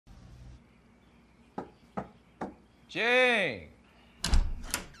进。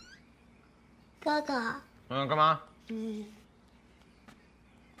哥哥。干嘛？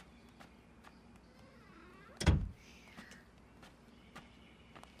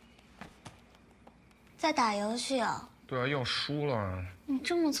在打游戏哦。对啊，又输了。你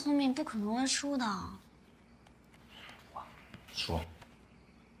这么聪明，不可能会输的。输。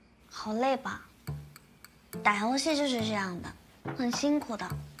好累吧？打游戏就是这样的，很辛苦的，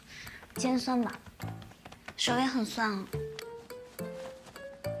尖酸吧，手也很酸啊。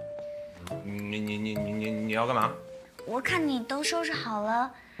你要干嘛？我看你都收拾好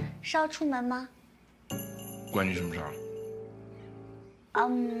了，是要出门吗？关你什么事儿？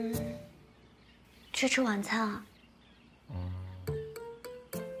去吃晚餐啊。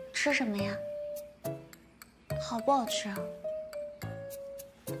吃什么呀？好不好吃啊？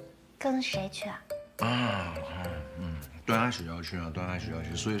跟谁去啊？段嘉许要去啊，段嘉许要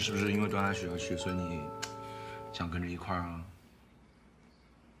去，所以是不是因为段嘉许要去，所以你想跟着一块儿啊？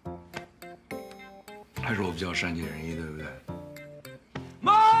还是我比较善解人意，对不对？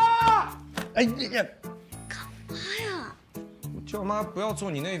妈！哎，你干嘛呀？我叫妈不要做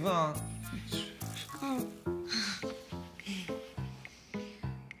你那份啊。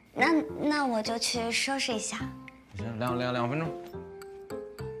那我就去收拾一下。行，2分钟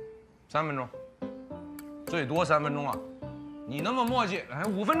，3分钟，最多3分钟了。你那么磨叽，来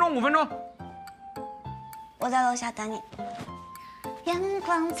5分钟，5分钟。我在楼下等你。阳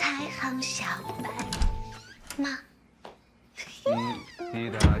光彩虹小白妈。滴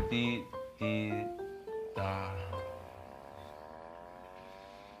答滴滴答。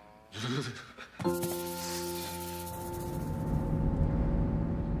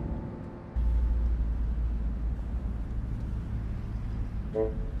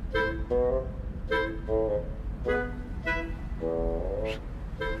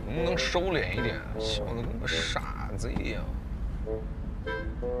能不能收敛一点？笑得跟个傻子一样。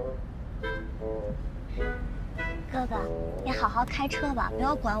哥哥，你好好开车吧，不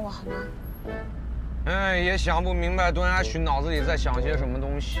要管我好吗？哎，也想不明白段嘉许脑子里在想些什么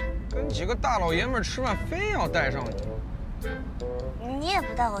东西，跟几个大老爷们吃饭，非要带上你。你也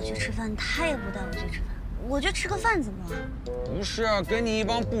不带我去吃饭，他也不带我去吃饭，我就吃个饭怎么了？不是啊，跟你一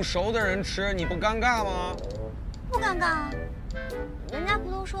帮不熟的人吃，你不尴尬吗？不尴尬啊，人家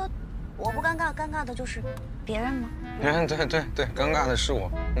不都说我不尴尬，尴尬的就是别人吗？对，尴尬的是我。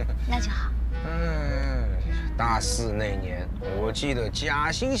那就好。大4那年，我记得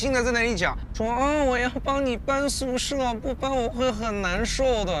假惺惺的在那里讲说我要帮你搬宿舍，不搬我会很难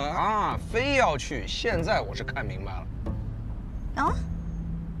受的啊，非要去。现在我是看明白了。啊？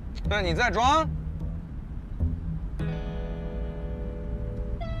那你在装？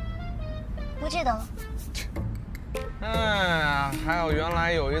不记得了。还有原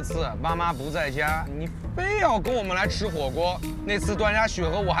来有一次妈妈不在家，你非要跟我们来吃火锅。那次段嘉许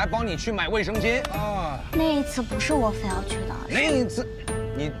和我还帮你去买卫生巾啊。那一次不是我非要去的，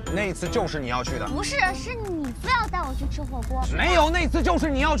那一次就是你要去的。不是，是你非要带我去吃火锅。没有，那次就是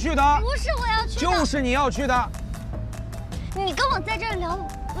你要去的。不是我要去的，就是你要去的。你跟我在这儿聊，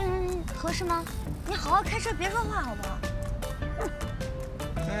合适吗？你好好开车，别说话好不好？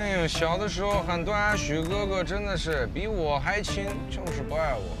哎呦，小的时候喊段嘉许哥哥，真的是比我还亲，就是不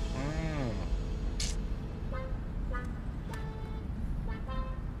爱我。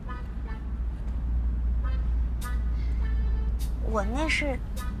我那是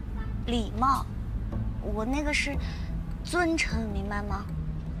礼貌，我那个是尊称，明白吗？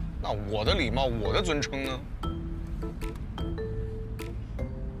那我的礼貌，我的尊称呢？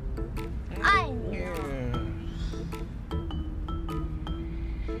爱你。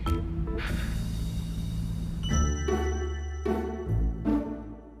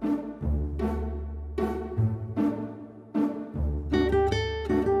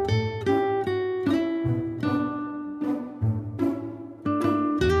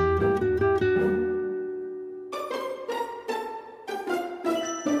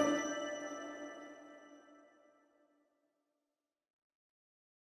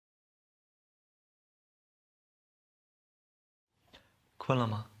困了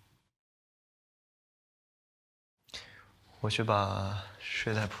吗？我去把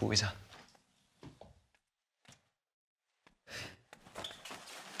睡袋铺一下。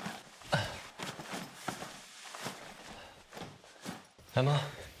来吗？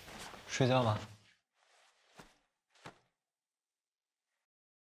睡觉吧。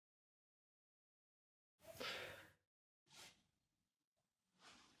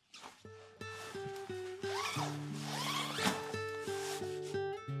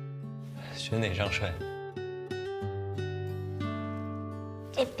选哪张睡？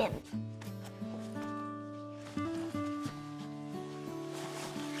这边。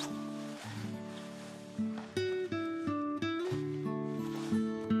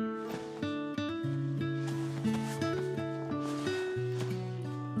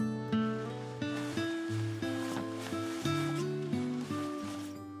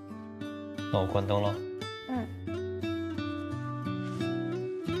那我关灯了。嗯。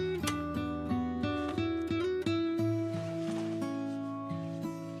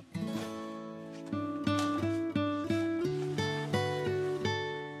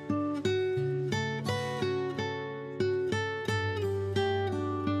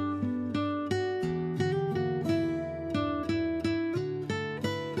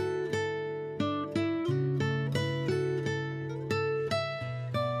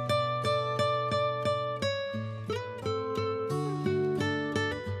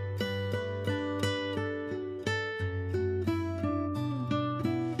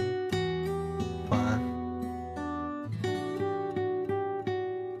晚安。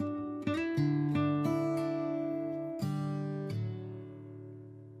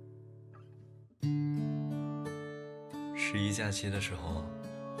11假期的时候，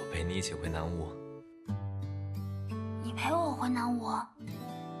我陪你一起回南吴。你陪我回南吴？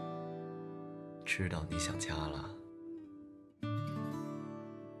知道你想家了。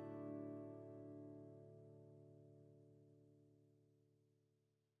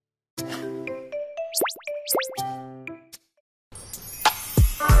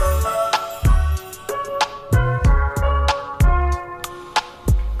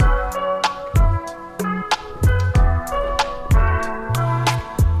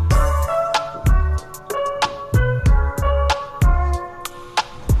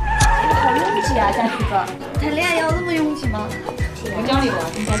谈恋爱要那么拥挤吗？我教你玩，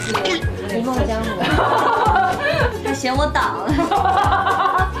应该是你跟我教我。还嫌我挡了。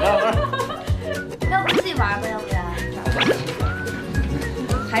要不自己玩吧，要不然。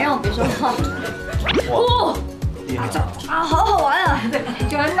还让我别说话。哇！好好玩啊！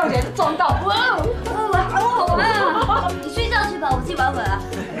就还弄点撞到，哇！好好玩啊！你睡觉去吧，我自己玩会啊。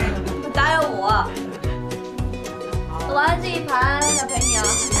打扰我。玩这一盘要陪你啊！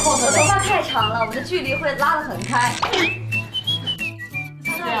我头发太长了，我们的距离会拉得很开。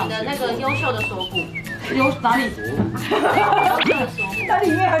看到你的那个优秀的锁骨，哪里？优秀的锁骨，它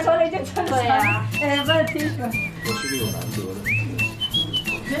里面还穿了一件衬衫。对呀，不是 T 恤。我是个有难得的。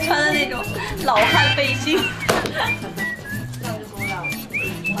穿的那种老汉背心。这样就多了，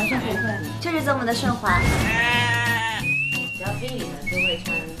完全不会，就是这么的顺滑。只要经理们就会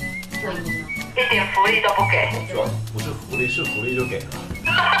穿卫衣吗？一点福利都不给，不是福利，是福利就给了。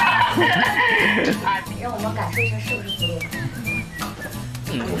让我们感受一下是不是福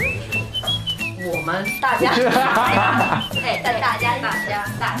利？我们大家，哎，大家，你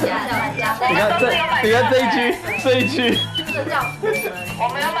看这一句，这叫我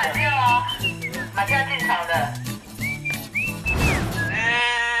们有买票哦，买票进场的。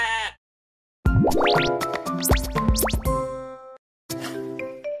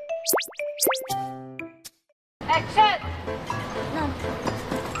Action！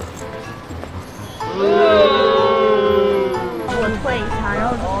 我退一下，然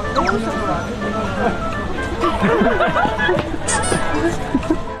后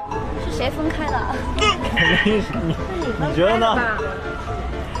是谁分开的？你觉得呢？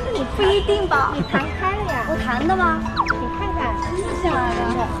你不一定吧？你弹开了呀？我弹的吗？你看看，撕下来的，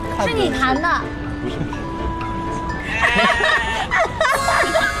是你弹的。不是。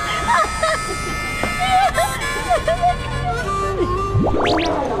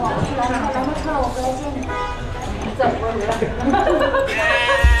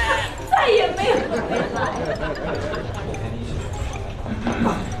再也没有回来。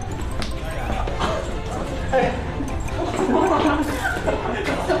我陪你一起去。